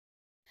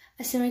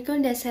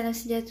Assalamualaikum dan salam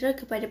sejahtera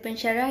kepada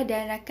pensyarah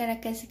dan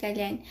rakan-rakan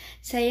sekalian.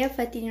 Saya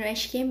Fatih Nur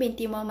Ashkin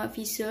binti Muhammad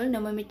Fisul,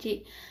 nombor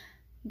metrik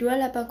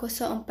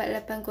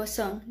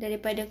 280480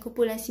 daripada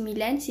kumpulan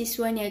 9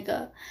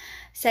 Siswaniaga.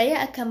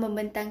 Saya akan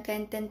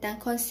membentangkan tentang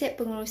konsep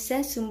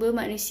pengurusan sumber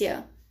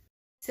manusia.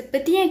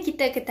 Seperti yang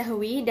kita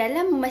ketahui,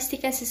 dalam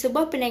memastikan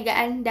sesebuah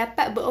perniagaan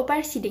dapat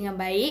beroperasi dengan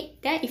baik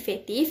dan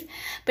efektif,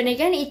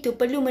 perniagaan itu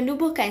perlu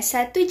menubuhkan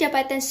satu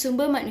jabatan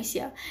sumber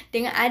manusia.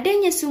 Dengan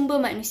adanya sumber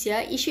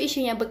manusia,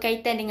 isu-isu yang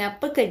berkaitan dengan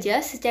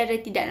pekerja secara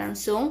tidak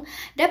langsung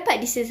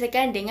dapat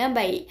diselesaikan dengan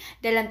baik.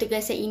 Dalam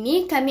tugasan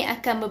ini, kami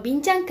akan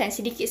membincangkan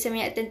sedikit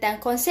sebanyak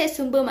tentang konsep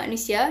sumber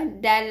manusia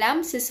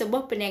dalam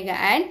sesebuah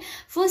perniagaan,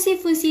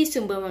 fungsi-fungsi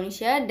sumber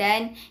manusia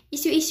dan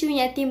isu-isu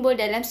yang timbul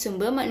dalam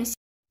sumber manusia.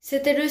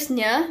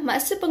 Seterusnya,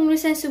 maksud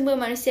pengurusan sumber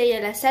manusia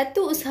ialah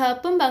satu usaha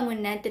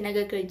pembangunan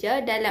tenaga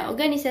kerja dalam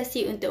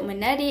organisasi untuk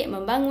menarik,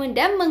 membangun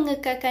dan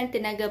mengekalkan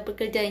tenaga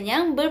pekerja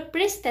yang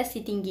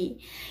berprestasi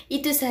tinggi.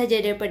 Itu sahaja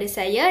daripada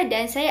saya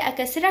dan saya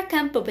akan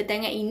serahkan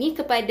pembentangan ini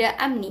kepada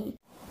Amni.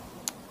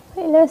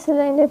 Baiklah,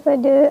 selain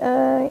daripada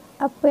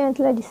apa yang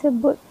telah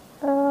disebut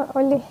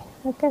oleh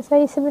rakan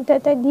saya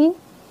sebentar tadi,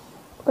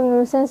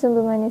 pengurusan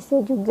sumber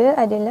manusia juga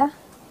adalah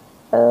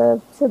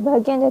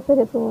sebahagian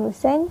daripada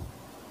pengurusan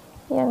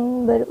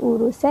yang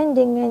berurusan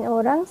dengan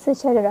orang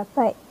secara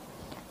rapat.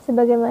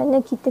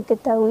 Sebagaimana kita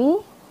ketahui,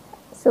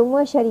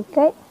 semua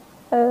syarikat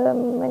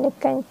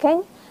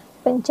menekankan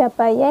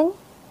pencapaian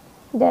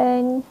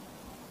dan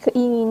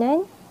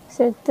keinginan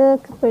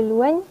serta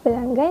keperluan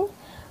pelanggan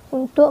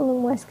untuk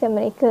memuaskan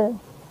mereka.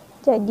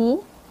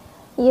 Jadi,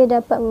 ia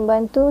dapat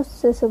membantu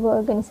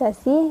sesebuah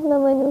organisasi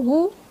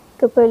memenuhi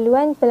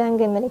keperluan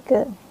pelanggan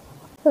mereka.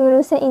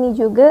 Pengurusan ini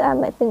juga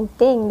amat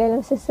penting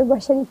dalam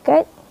sesebuah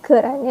syarikat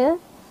kerana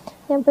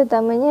yang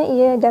pertamanya,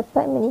 ia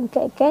dapat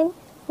meningkatkan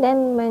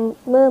dan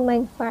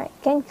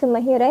memanfaatkan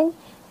kemahiran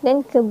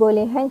dan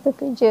kebolehan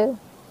pekerja.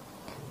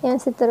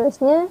 Yang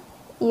seterusnya,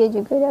 ia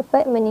juga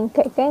dapat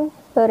meningkatkan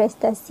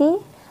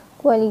prestasi,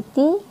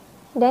 kualiti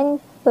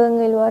dan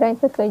pengeluaran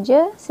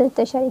pekerja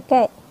serta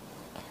syarikat.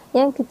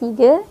 Yang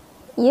ketiga,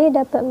 ia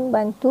dapat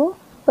membantu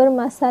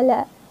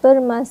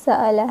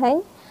permasalahan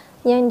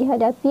yang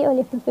dihadapi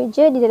oleh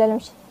pekerja di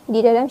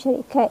dalam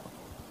syarikat.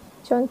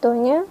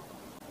 Contohnya,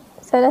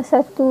 salah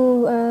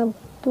satu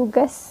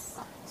tugas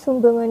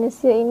sumber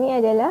manusia ini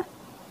adalah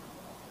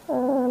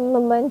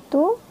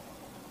membantu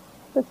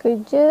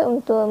pekerja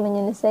untuk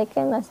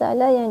menyelesaikan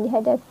masalah yang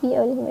dihadapi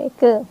oleh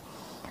mereka.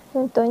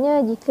 Contohnya,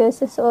 jika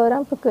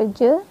seseorang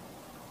pekerja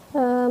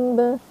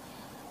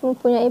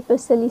mempunyai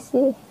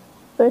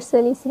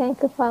perselisihan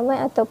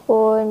kefahaman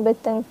ataupun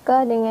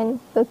bertengkar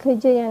dengan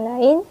pekerja yang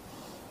lain,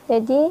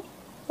 jadi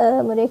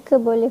mereka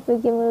boleh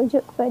pergi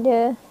merujuk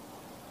kepada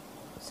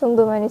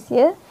sumber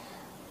manusia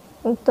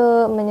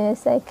untuk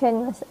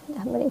menyelesaikan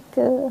masalah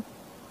mereka.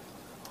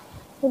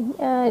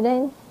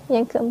 Dan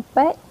yang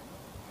keempat,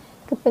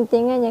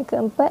 kepentingan yang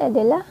keempat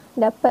adalah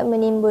dapat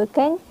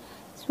menimbulkan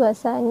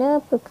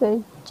suasana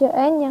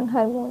pekerjaan yang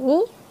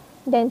harmoni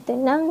dan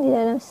tenang di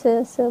dalam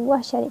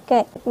sebuah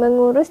syarikat.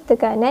 Mengurus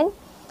tekanan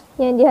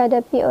yang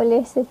dihadapi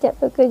oleh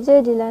setiap pekerja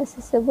di dalam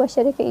sebuah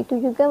syarikat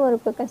itu juga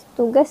merupakan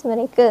tugas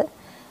mereka.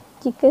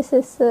 Jika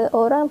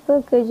seseorang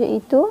pekerja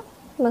itu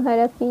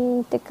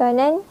menghadapi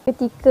tekanan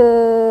ketika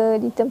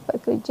di tempat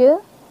kerja,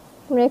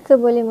 mereka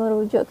boleh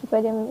merujuk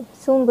kepada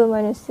sumber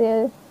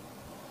manusia.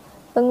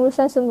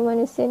 Pengurusan sumber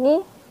manusia ni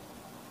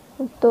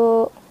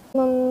untuk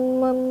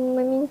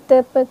meminta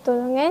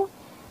pertolongan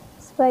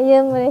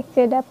supaya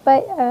mereka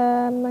dapat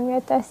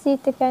mengatasi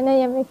tekanan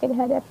yang mereka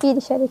hadapi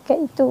di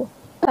syarikat itu.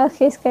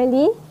 Akhir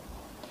sekali,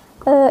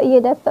 ia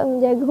dapat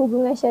menjaga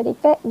hubungan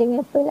syarikat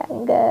dengan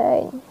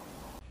pelanggan.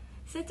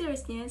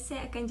 Seterusnya,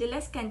 saya akan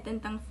jelaskan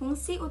tentang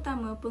fungsi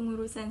utama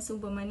pengurusan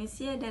sumber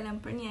manusia dalam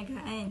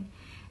perniagaan.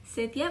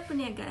 Setiap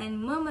perniagaan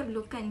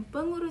memerlukan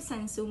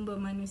pengurusan sumber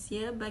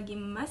manusia bagi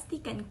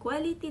memastikan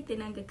kualiti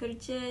tenaga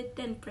kerja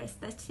dan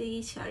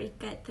prestasi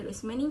syarikat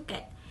terus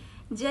meningkat.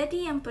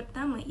 Jadi yang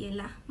pertama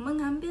ialah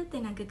mengambil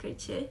tenaga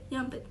kerja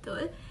yang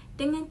betul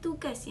dengan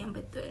tugas yang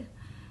betul.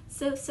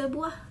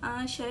 Sebuah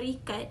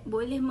syarikat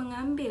boleh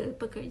mengambil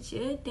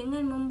pekerja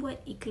dengan membuat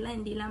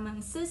iklan di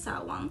laman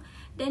sesawang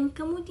dan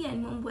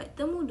kemudian membuat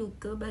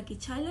temuduka bagi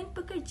calon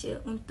pekerja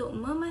untuk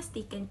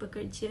memastikan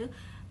pekerja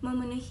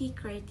memenuhi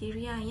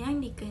kriteria yang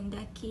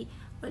dikehendaki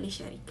oleh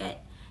syarikat.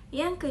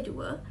 Yang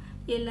kedua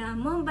ialah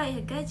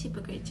membayar gaji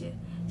pekerja.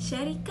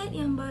 Syarikat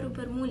yang baru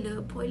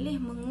bermula boleh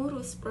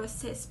mengurus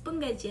proses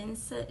penggajian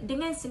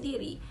dengan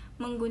sendiri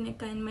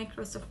menggunakan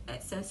Microsoft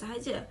Excel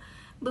sahaja.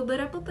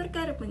 Beberapa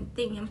perkara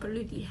penting yang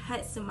perlu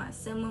dilihat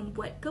semasa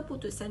membuat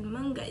keputusan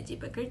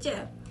menggaji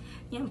pekerja.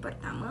 Yang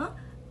pertama,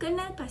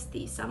 kenal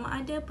pasti sama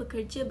ada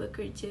pekerja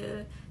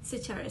bekerja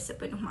secara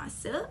sepenuh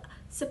masa,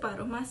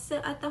 separuh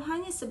masa atau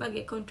hanya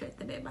sebagai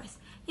kontraktor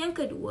bebas.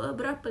 Yang kedua,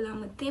 berapa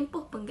lama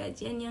tempoh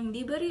penggajian yang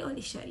diberi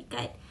oleh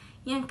syarikat.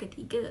 Yang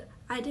ketiga,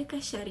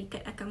 adakah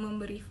syarikat akan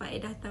memberi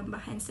faedah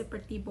tambahan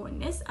seperti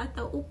bonus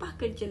atau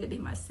upah kerja lebih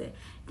masa.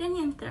 Dan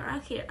yang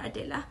terakhir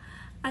adalah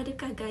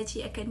Adakah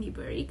gaji akan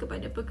diberi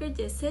kepada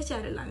pekerja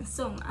secara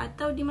langsung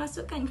atau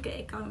dimasukkan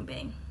ke akaun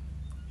bank?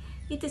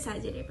 Itu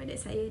sahaja daripada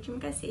saya. Terima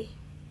kasih.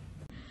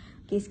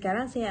 Okey,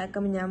 sekarang saya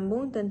akan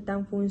menyambung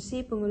tentang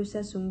fungsi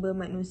pengurusan sumber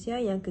manusia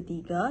yang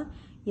ketiga,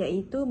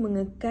 iaitu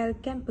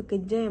mengekalkan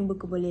pekerja yang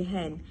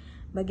berkebolehan.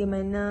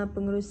 Bagaimana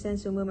pengurusan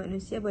sumber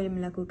manusia boleh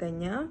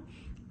melakukannya?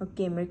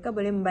 Okey, mereka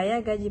boleh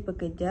membayar gaji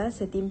pekerja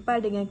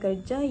setimpal dengan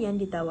kerja yang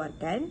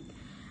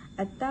ditawarkan,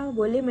 atau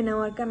boleh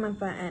menawarkan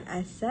manfaat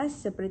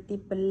asas seperti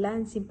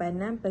pelan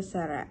simpanan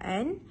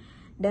persaraan,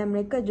 dan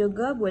mereka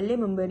juga boleh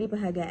memberi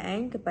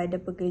penghargaan kepada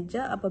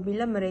pekerja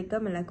apabila mereka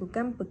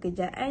melakukan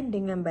pekerjaan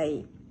dengan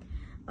baik.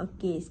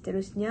 Okey,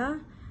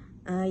 seterusnya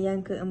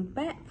yang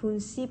keempat,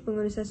 fungsi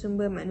pengurusan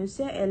sumber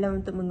manusia ialah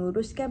untuk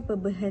menguruskan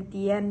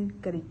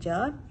pemberhentian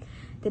kerja.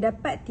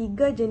 Terdapat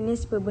 3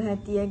 jenis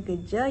pemberhentian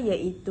kerja,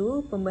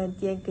 iaitu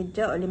pemberhentian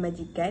kerja oleh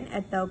majikan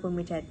atau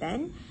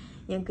pemecatan.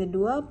 Yang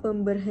kedua,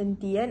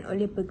 pemberhentian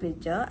oleh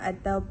pekerja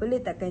atau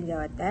peletakan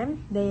jawatan.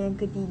 Dan yang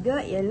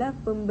ketiga ialah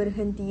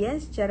pemberhentian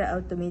secara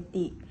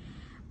automatik.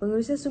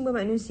 Pengurusan sumber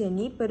manusia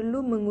ni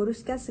perlu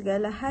menguruskan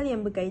segala hal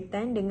yang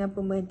berkaitan dengan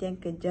pemberhentian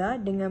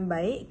kerja dengan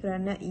baik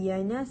kerana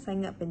ianya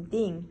sangat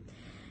penting.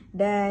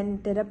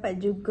 Dan terdapat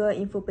juga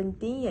info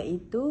penting,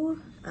 iaitu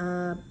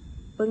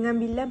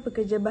pengambilan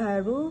pekerja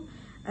baru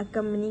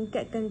akan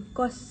meningkatkan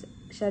kos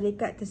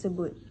syarikat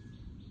tersebut.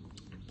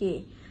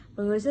 Okey.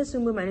 Pengurusan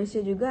sumber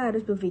manusia juga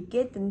harus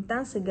berfikir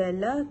tentang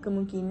segala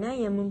kemungkinan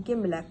yang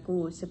mungkin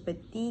berlaku,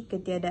 seperti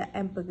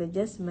ketiadaan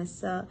pekerja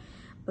semasa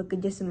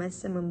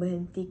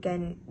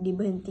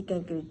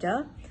diberhentikan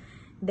kerja,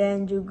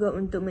 dan juga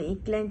untuk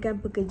mengiklankan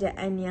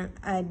pekerjaan yang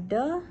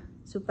ada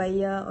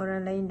supaya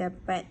orang lain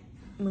dapat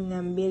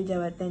mengambil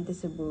jawatan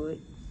tersebut.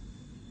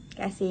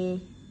 Terima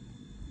kasih.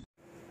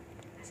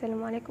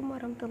 Assalamualaikum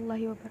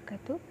warahmatullahi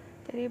wabarakatuh.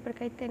 Jadi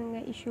berkaitan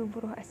dengan isu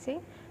buruh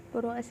asing.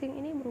 Buruh asing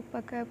ini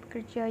merupakan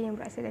pekerja yang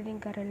berasal dari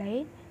negara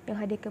lain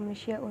yang hadir ke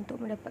Malaysia untuk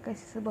mendapatkan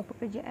sebuah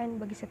pekerjaan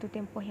bagi satu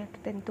tempoh yang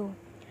tertentu.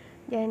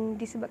 Dan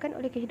disebabkan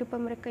oleh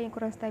kehidupan mereka yang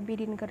kurang stabil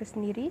di negara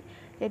sendiri,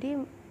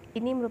 jadi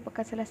ini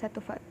merupakan salah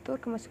satu faktor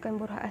kemasukan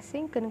buruh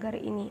asing ke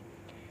negara ini.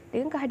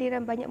 Dengan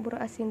kehadiran banyak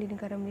buruh asing di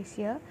negara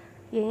Malaysia,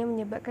 ianya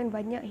menyebabkan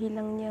banyak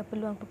hilangnya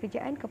peluang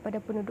pekerjaan kepada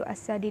penduduk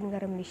asal di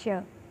negara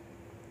Malaysia.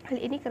 Hal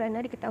ini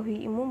kerana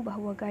diketahui umum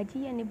bahawa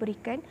gaji yang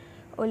diberikan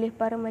oleh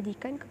para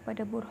majikan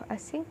kepada buruh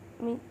asing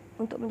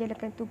untuk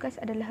menjalankan tugas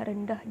adalah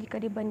rendah jika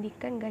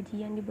dibandingkan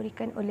gaji yang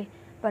diberikan oleh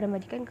para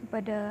majikan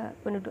kepada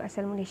penduduk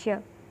asal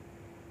Malaysia.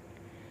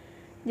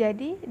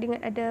 Jadi,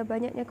 dengan ada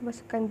banyaknya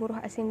kemasukan buruh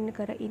asing di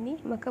negara ini,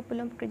 maka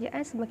peluang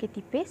pekerjaan semakin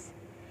tipis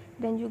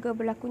dan juga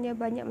berlakunya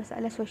banyak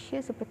masalah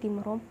sosial seperti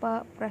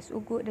merompak, peras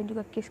ugut dan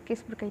juga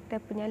kes-kes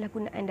berkaitan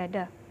penyalahgunaan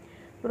dadah.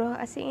 Buruh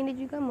asing ini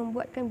juga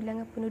membuatkan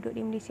bilangan penduduk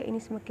di Malaysia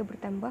ini semakin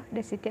bertambah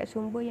dan setiap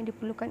sumber yang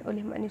diperlukan oleh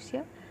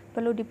manusia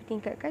perlu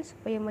dipertingkatkan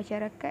supaya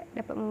masyarakat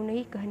dapat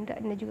memenuhi kehendak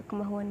dan juga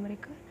kemahuan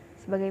mereka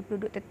sebagai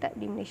penduduk tetap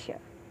di Malaysia.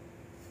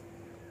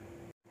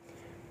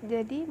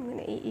 Jadi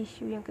mengenai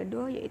isu yang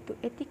kedua, iaitu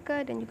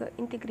etika dan juga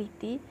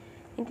integriti.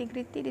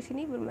 Integriti di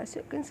sini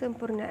bermaksud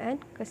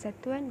kesempurnaan,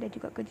 kesatuan dan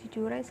juga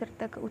kejujuran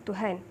serta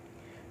keutuhan.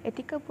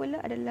 Etika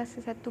pula adalah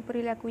sesuatu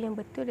perilaku yang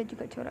betul dan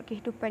juga corak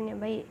kehidupan yang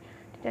baik.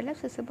 Dalam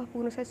sesebuah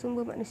pengurusan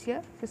sumber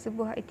manusia,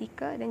 sesebuah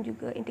etika dan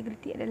juga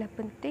integriti adalah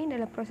penting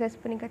dalam proses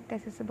peningkatan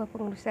sesebuah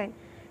pengurusan.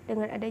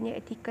 Dengan adanya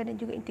etika dan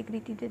juga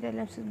integriti di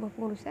dalam sesebuah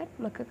pengurusan,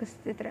 maka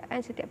kesejahteraan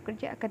setiap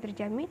pekerja akan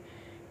terjamin.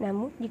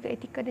 Namun, jika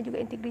etika dan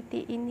juga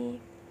integriti ini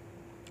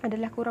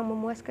adalah kurang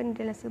memuaskan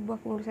dalam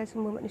sebuah pengurusan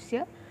sumber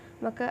manusia,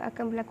 maka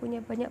akan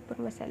berlakunya banyak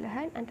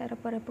permasalahan antara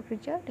para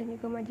pekerja dan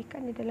juga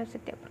majikan di dalam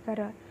setiap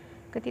perkara.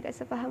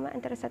 Ketidaksefahaman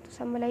antara satu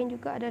sama lain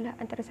juga adalah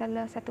antara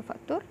salah satu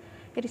faktor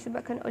yang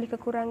disebabkan oleh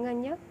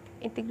kekurangannya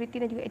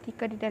integriti dan juga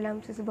etika di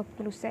dalam sesebuah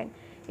pengurusan.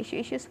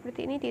 Isu-isu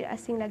seperti ini tidak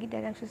asing lagi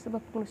dalam sesebuah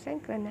pengurusan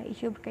kerana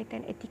isu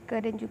berkaitan etika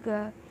dan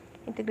juga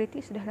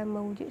integriti sudah lama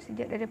wujud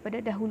sejak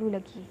daripada dahulu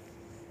lagi.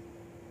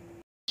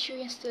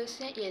 Isu yang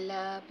seterusnya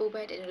ialah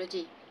perubahan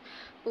teknologi.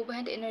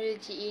 Perubahan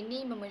teknologi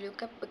ini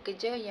memerlukan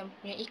pekerja yang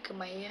mempunyai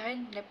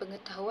kemahiran dan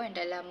pengetahuan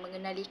dalam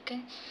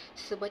mengenalikan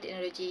sesebuah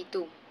teknologi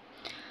itu.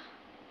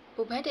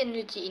 Perubahan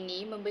teknologi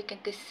ini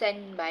memberikan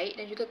kesan baik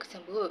dan juga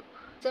kesan buruk.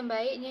 Kesan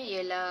baiknya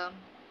ialah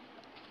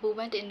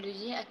perubahan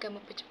teknologi akan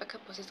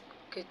mempercepatkan proses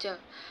kerja.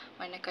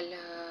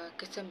 Manakala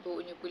kesan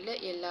buruknya pula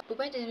ialah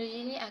perubahan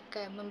teknologi ini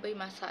akan memberi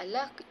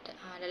masalah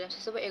dalam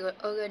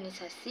sesebuah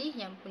organisasi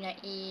yang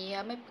mempunyai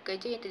ramai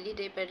pekerja yang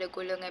terdiri daripada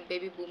golongan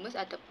baby boomers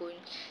ataupun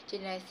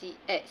generasi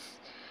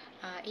X.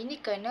 Ini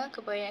kerana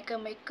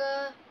kebanyakan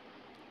mereka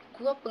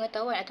kurang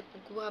pengetahuan ataupun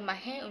kurang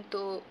mahir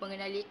untuk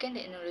mengenalikan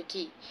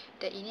teknologi,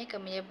 dan ini akan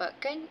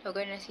menyebabkan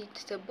organisasi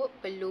tersebut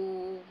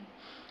perlu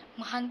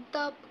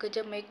menghantar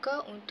pekerja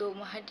mereka untuk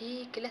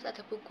menghadiri kelas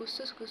ataupun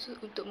kursus-kursus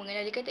untuk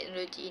mengenalikan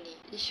teknologi ini.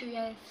 Isu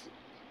yang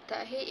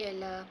terakhir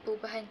ialah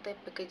perubahan time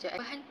pekerjaan.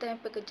 Perubahan time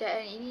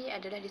pekerjaan ini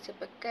adalah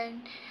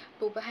disebabkan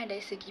perubahan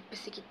dari segi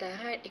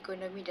persekitaran,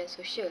 ekonomi dan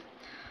sosial.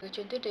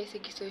 Contoh dari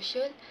segi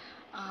sosial,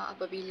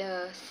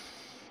 apabila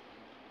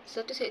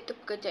satu sektor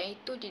pekerjaan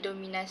itu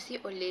didominasi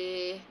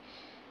oleh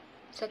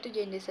satu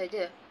gender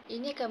saja.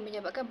 Ini akan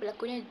menyebabkan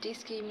berlakunya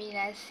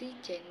diskriminasi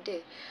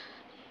gender.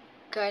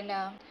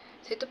 Kerana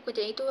sektor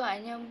pekerjaan itu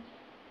hanya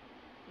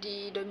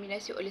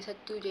didominasi oleh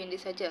satu gender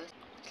saja.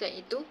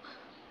 Selain itu,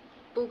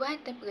 perubahan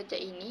trend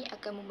pekerjaan ini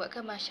akan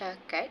membuatkan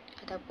masyarakat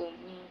ataupun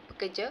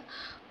pekerja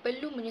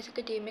perlu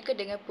menyesuaikan diri mereka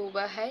dengan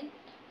perubahan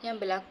yang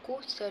berlaku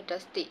secara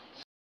drastik.